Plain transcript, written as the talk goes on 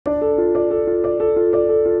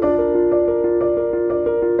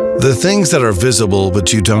The things that are visible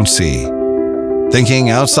but you don't see.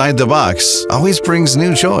 Thinking outside the box always brings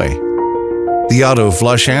new joy. The auto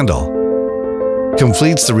flush handle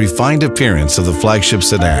completes the refined appearance of the flagship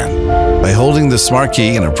sedan. By holding the smart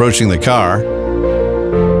key and approaching the car,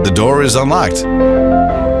 the door is unlocked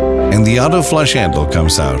and the auto flush handle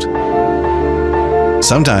comes out.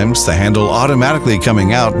 Sometimes the handle automatically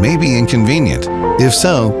coming out may be inconvenient. If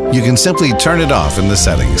so, you can simply turn it off in the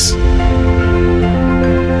settings.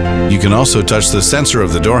 You can also touch the sensor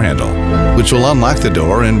of the door handle, which will unlock the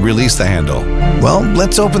door and release the handle. Well,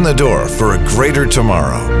 let's open the door for a greater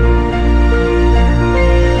tomorrow.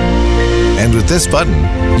 And with this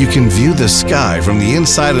button, you can view the sky from the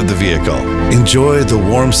inside of the vehicle. Enjoy the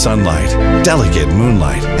warm sunlight, delicate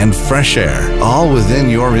moonlight, and fresh air, all within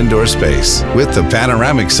your indoor space with the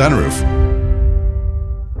panoramic sunroof.